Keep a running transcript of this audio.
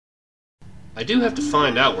I do have to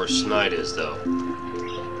find out where Snide is, though.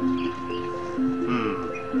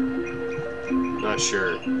 Not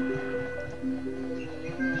sure.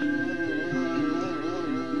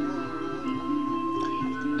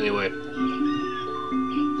 Anyway,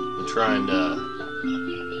 I'm trying to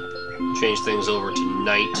change things over to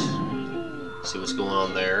night. See what's going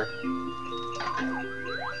on there.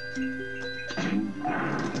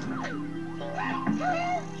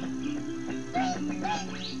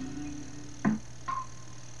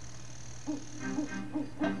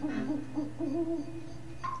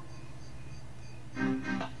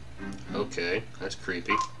 Okay, that's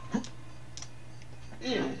creepy.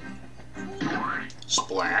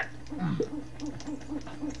 Splat.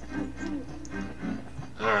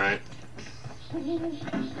 Alright.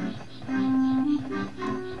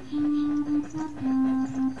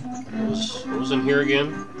 What was in here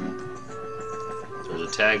again? There's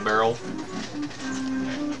a tag barrel.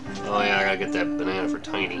 Oh yeah, I gotta get that banana for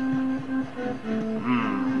Tiny.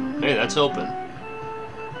 Hey, that's open.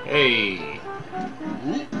 Hey.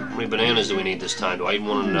 How many bananas do we need this time? Do I even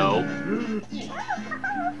want to know?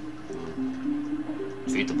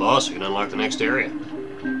 Defeat the boss, so you can unlock the next area.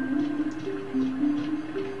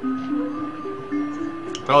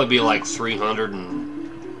 Probably be like 300,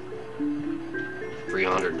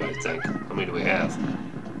 I think. How many do we have?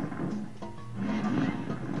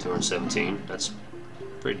 217. That's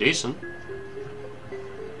pretty decent.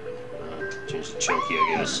 Change to Chunky,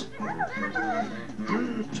 I guess.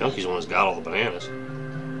 Chunky's the one that's got all the bananas.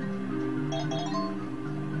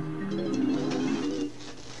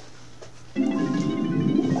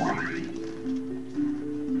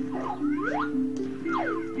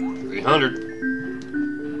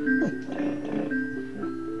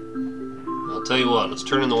 I'll tell you what, let's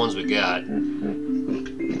turn in the ones we got.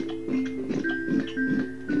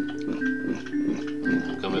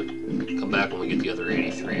 Come back when we get the other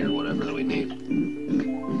 83 or whatever that we need.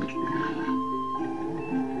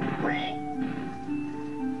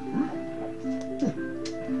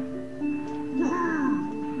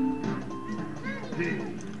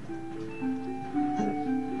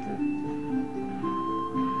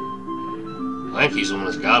 Lanky's the one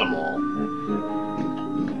that's got them all.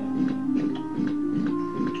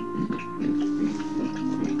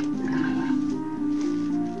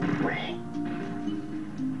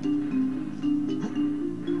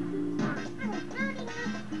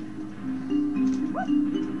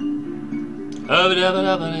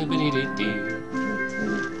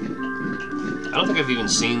 I don't think I've even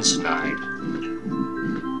seen Snide.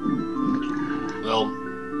 Well,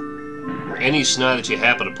 any Snide that you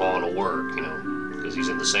happen upon will work, you know, because he's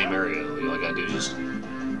in the same area. All you gotta do is just you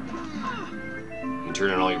can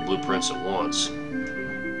turn in all your blueprints at once.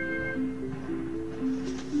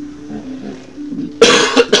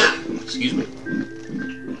 Excuse me.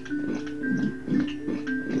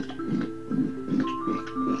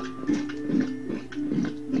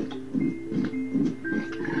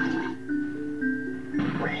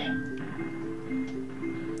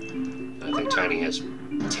 I think Tiny has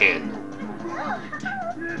 10.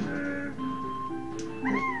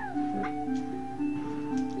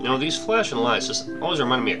 You know, these flashing lights just always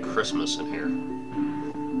remind me of Christmas in here.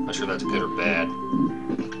 Not sure that's good or bad.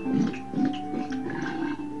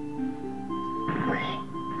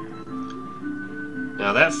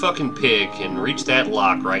 Now that fucking pig can reach that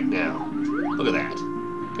lock right now. Look at that.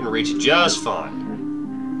 Can reach it just fine.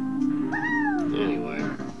 Anyway.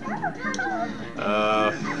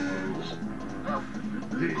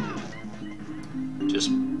 Just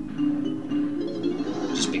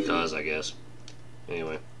because, I guess.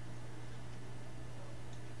 Anyway.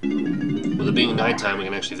 With it being nighttime, we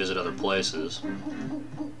can actually visit other places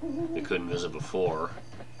we couldn't visit before.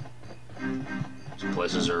 Some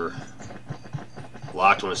places are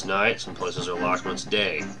locked when it's night, some places are locked when it's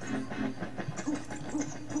day.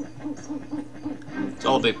 It's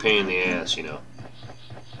all a big pain in the ass, you know.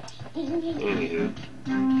 Anywho.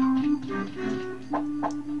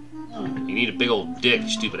 You need a big old dick, you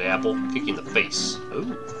stupid apple. Kick you in the face.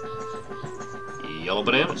 Ooh. Yellow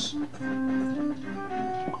bananas.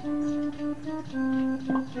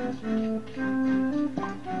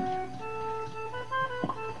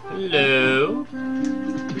 Hello.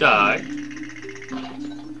 Die.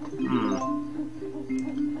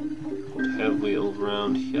 What have we over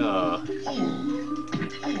around here?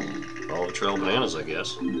 All the trail bananas, I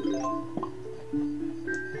guess. Where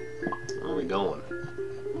are we going?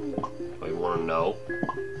 Do you want to know?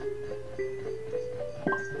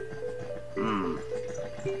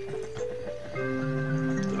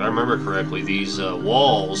 If I remember correctly, these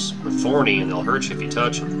walls are thorny and they'll hurt you if you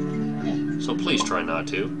touch them. So please try not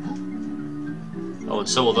to. Oh, and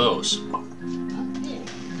so will those.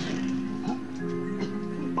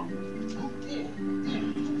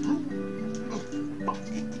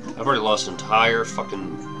 I've already lost an entire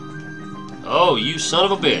fucking... Oh, you son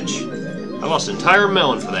of a bitch. I lost an entire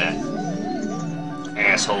melon for that.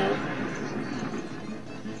 Asshole.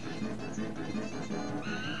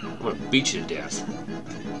 I'm gonna beat you to death.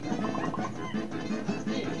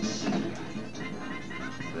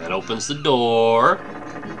 That opens the door.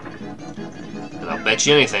 And I'll bet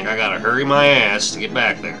you anything I gotta hurry my ass to get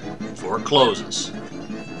back there before it closes.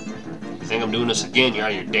 You think I'm doing this again, you're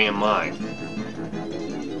out of your damn mind.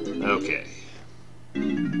 Okay.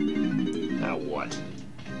 Now what?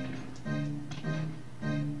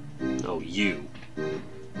 Oh, you.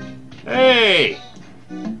 Hey!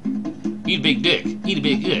 Eat a big dick. Eat a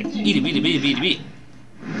big dick. Eat a beat.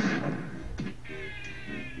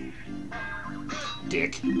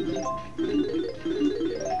 Dick.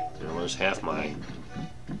 There's half my...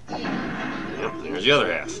 Yep, there's the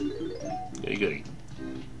other half. Goody goody.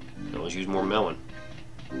 Always use more melon.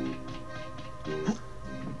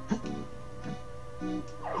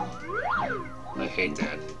 I hate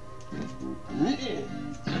that.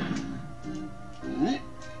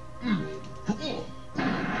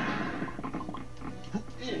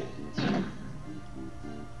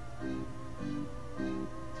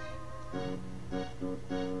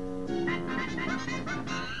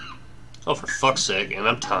 Oh, for fuck's sake, and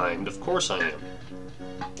I'm timed. Of course I am.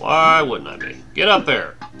 Why wouldn't I be? Get up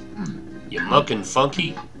there, you mucking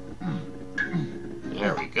funky.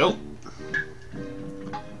 There we go.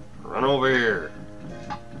 Run over here.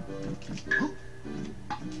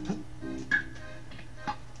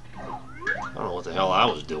 I don't know what the hell I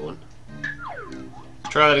was doing. Let's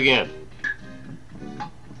try it again.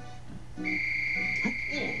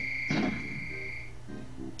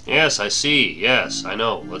 Yes, I see. Yes, I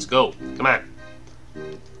know. Let's go. Come on.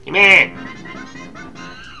 Come on.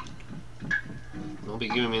 Don't be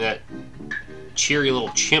giving me that cheery little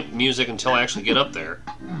chimp music until I actually get up there.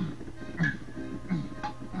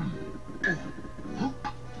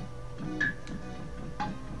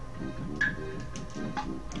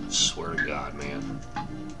 I swear to God, man.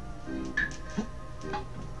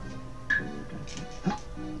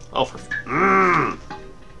 Oh, for...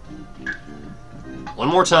 One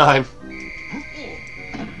more time.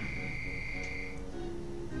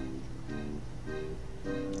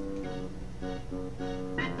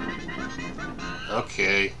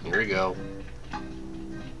 Okay, here we go.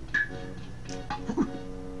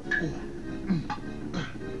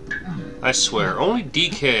 I swear, only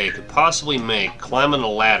DK could possibly make climbing a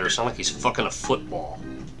ladder sound like he's fucking a football.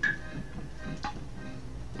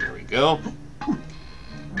 There we go.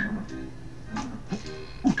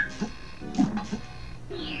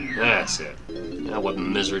 That's it. Now what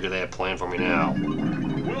misery do they have planned for me now?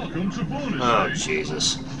 Welcome to bonus. Oh,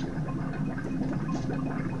 Jesus.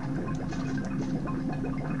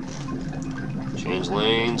 Change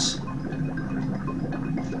lanes.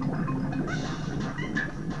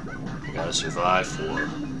 Gotta survive for.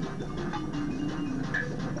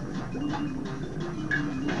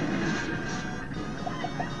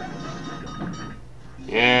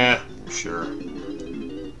 Yeah, sure.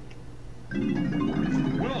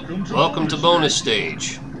 Welcome to bonus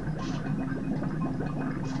stage.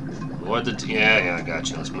 What the... Yeah, I got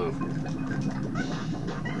you. Let's move.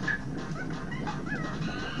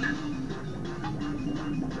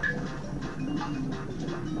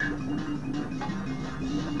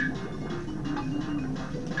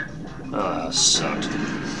 Ah, sucked.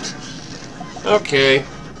 Okay.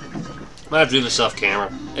 Might have to do this off camera.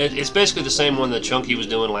 It's basically the same one that Chunky was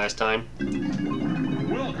doing last time.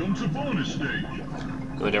 Welcome to bonus stage.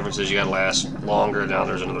 The only difference is you gotta last longer. Now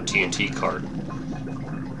there's another TNT card.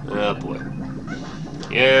 Oh boy.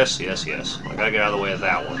 Yes. I gotta get out of the way of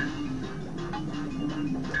that one.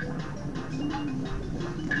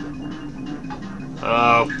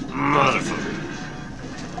 Oh, motherfucker.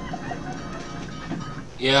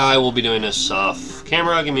 Yeah, I will be doing this off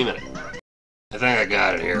camera. Give me a minute. I think I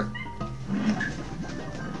got it here.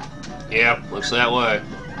 Yep, looks that way.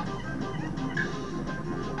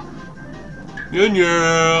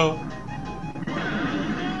 Yeah.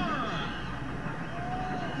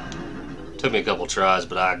 Took me a couple tries,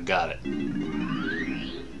 but I got it.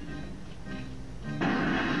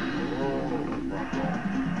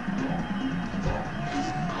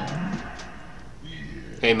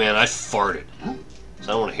 Hey man, I farted, so I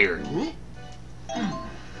don't want to hear it.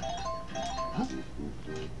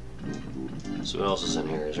 So what else is in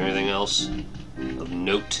here? Is there anything else of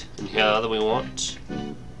note in here that we want?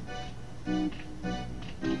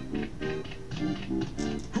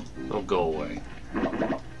 Oh, go away.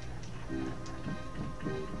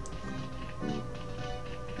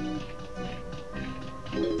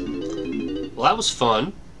 that was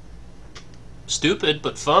fun. Stupid,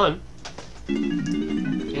 but fun.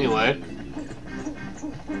 Anyway.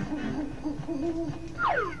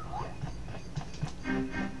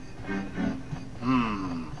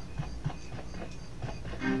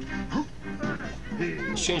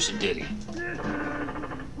 Let's change the ditty.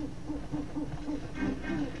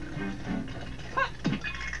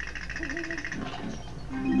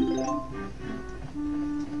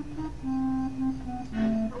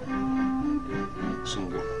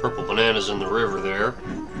 Some purple bananas in the river there.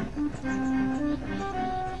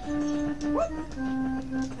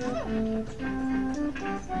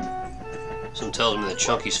 Something tells me that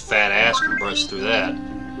Chunky's fat ass can bust through that.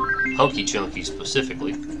 Hunky Chunky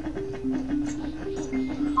specifically.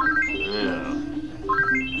 Yeah.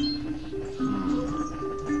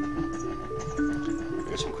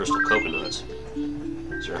 Here's some crystal coconuts.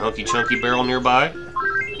 Is there a Hunky Chunky barrel nearby?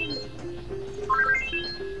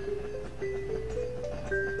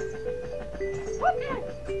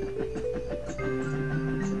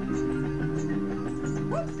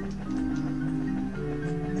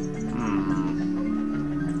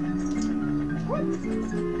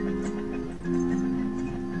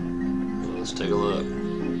 Let's take a look.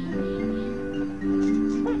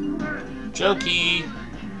 Chunky!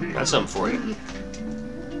 Got something for you.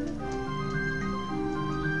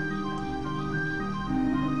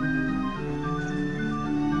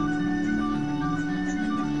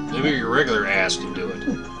 Maybe your regular ass can do it.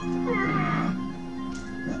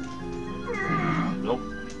 Nope.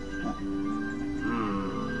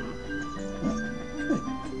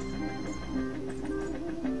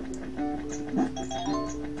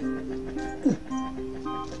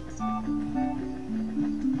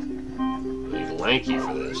 Lanky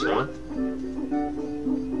for this, huh?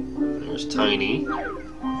 There's Tiny.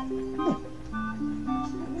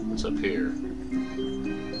 What's up here?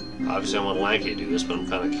 Obviously I want Lanky to do this, but I'm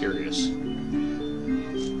kind of curious.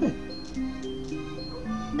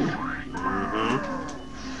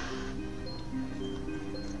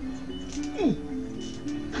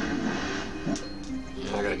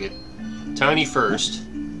 Yeah, I gotta get Tiny first.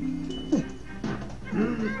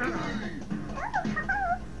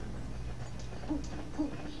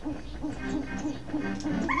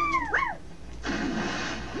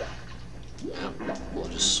 Yep, we'll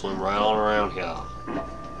just swim right on around here.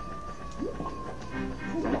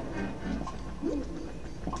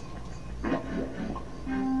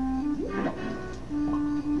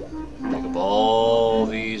 Pick up all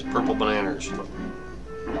these purple bananas.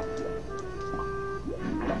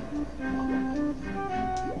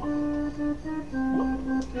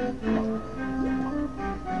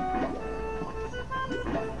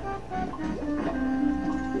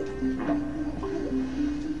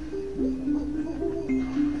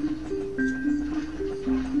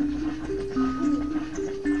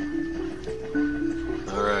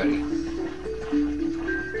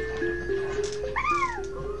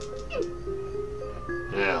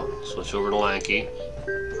 Now, switch over to Lanky.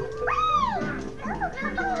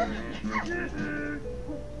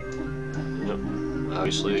 Yep.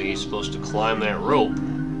 Obviously, he's supposed to climb that rope.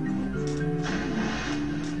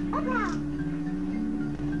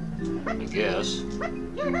 I guess.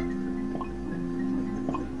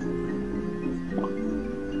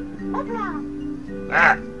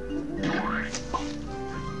 Ah!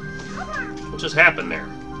 What just happened there?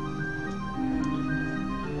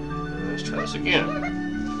 Let's try this again.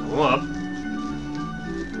 Go up.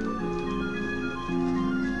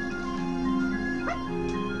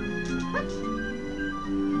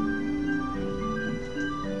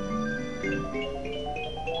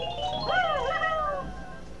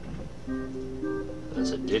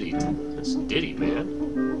 That's a ditty. That's a ditty, man.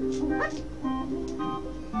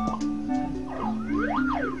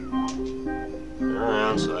 Turn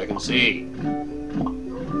around so I can see.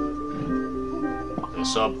 I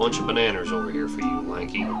saw a bunch of bananas over here for you,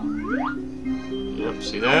 Lanky. Yep,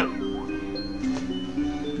 see that?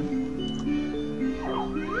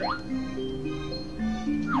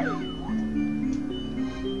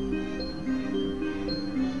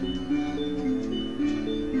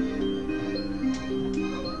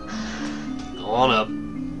 Go on up.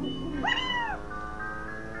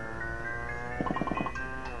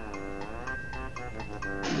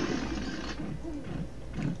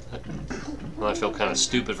 Well, I feel kind of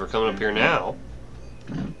stupid for coming up here now.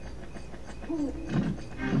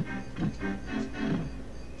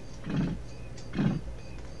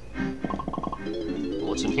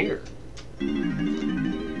 What's in here?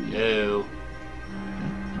 Yo.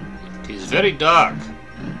 It is very dark.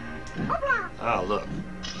 Ah, look.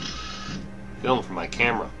 Film for my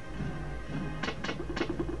camera.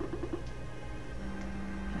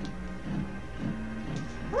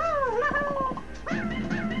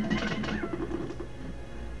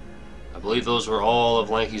 believe those were all of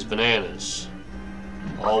Lanky's bananas.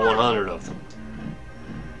 All 100 of them.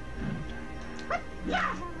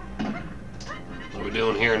 What are we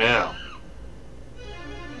doing here now?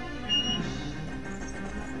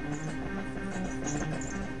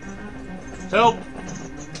 Help!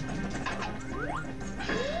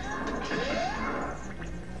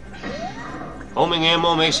 Homing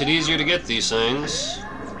ammo makes it easier to get these things.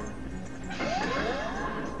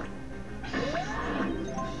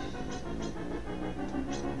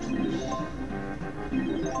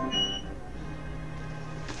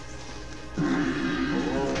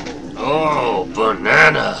 Oh,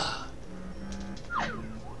 banana!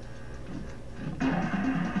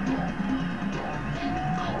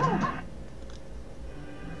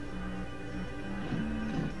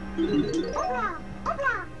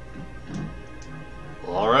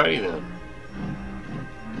 Alrighty then.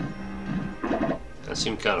 That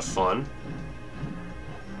seemed kind of fun.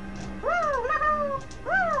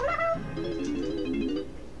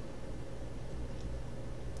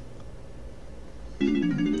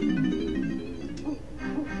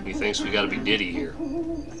 He thinks we gotta be Diddy here.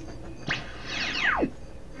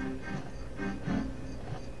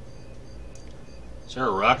 Is there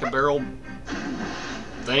a rocket barrel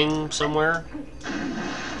thing somewhere?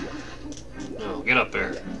 No, get up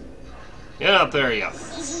there. Get up there, you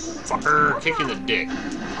fucker! Kick you in the dick.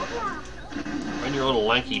 Find your little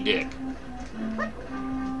lanky dick.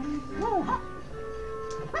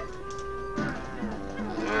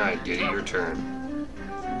 Alright, Diddy, your turn.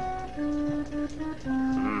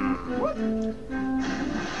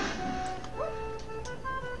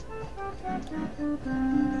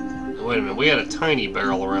 Wait a minute, we had a tiny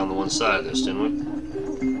barrel around the one side of this, didn't we?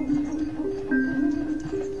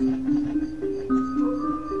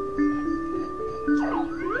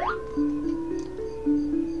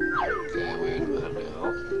 Okay, wait a minute now.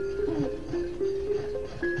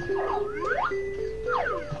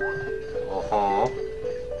 Uh-huh.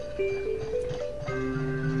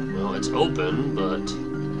 Well, it's open, but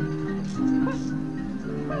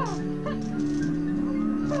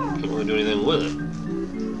can't really do anything with it.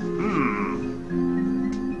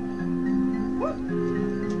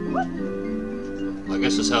 I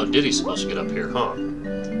guess that's how Diddy's supposed to get up here, huh?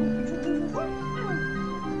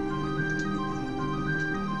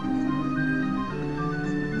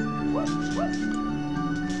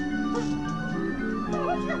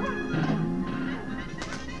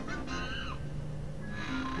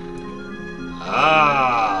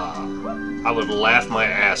 Ah! I would laugh my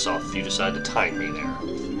ass off if you decided to time me there.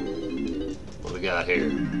 What do we got here?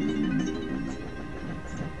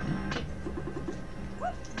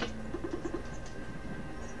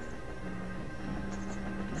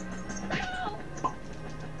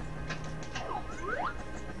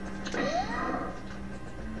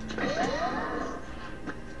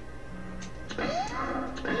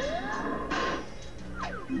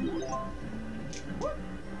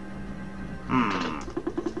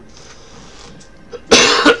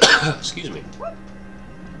 Excuse me.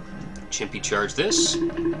 Chimpy charge this.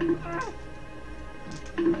 Can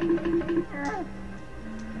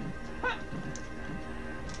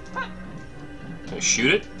I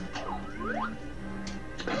shoot it?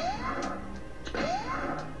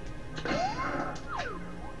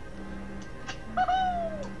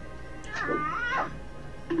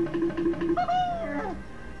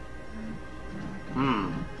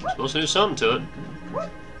 Supposed to do something to it.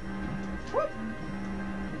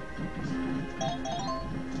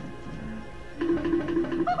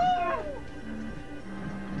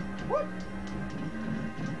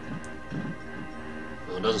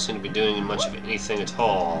 Well, it doesn't seem to be doing much of anything at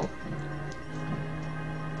all.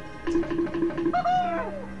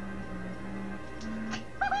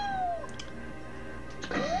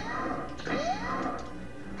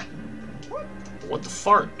 What the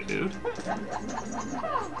fart, dude?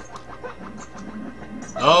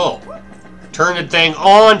 Oh! Turn the thing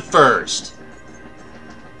on first!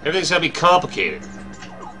 Everything's gotta be complicated.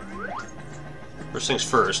 First things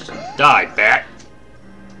first. Die, bat!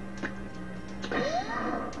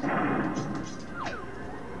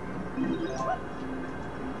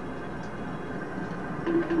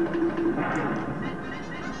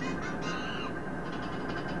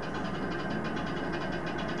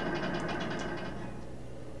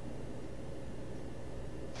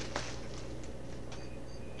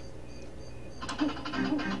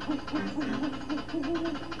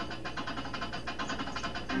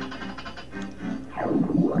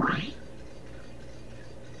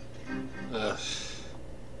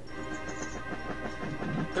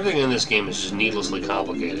 Everything in this game is just needlessly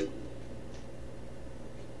complicated.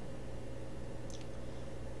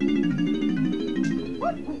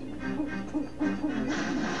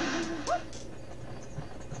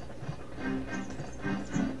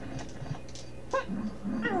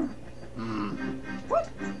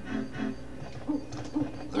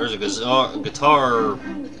 There's a guitar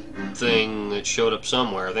thing that showed up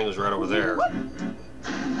somewhere. I think it was right over there.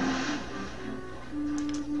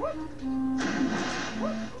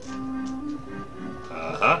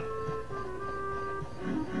 Uh-huh.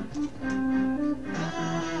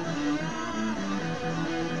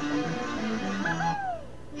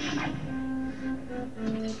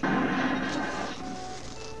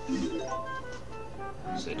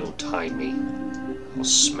 Say, don't time me. I'll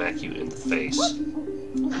smack you in the face.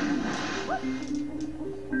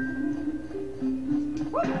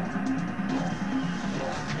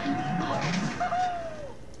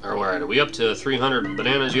 Alright, are we up to 300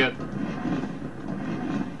 bananas yet?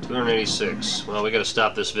 286. Well, we gotta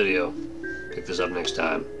stop this video. Pick this up next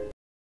time.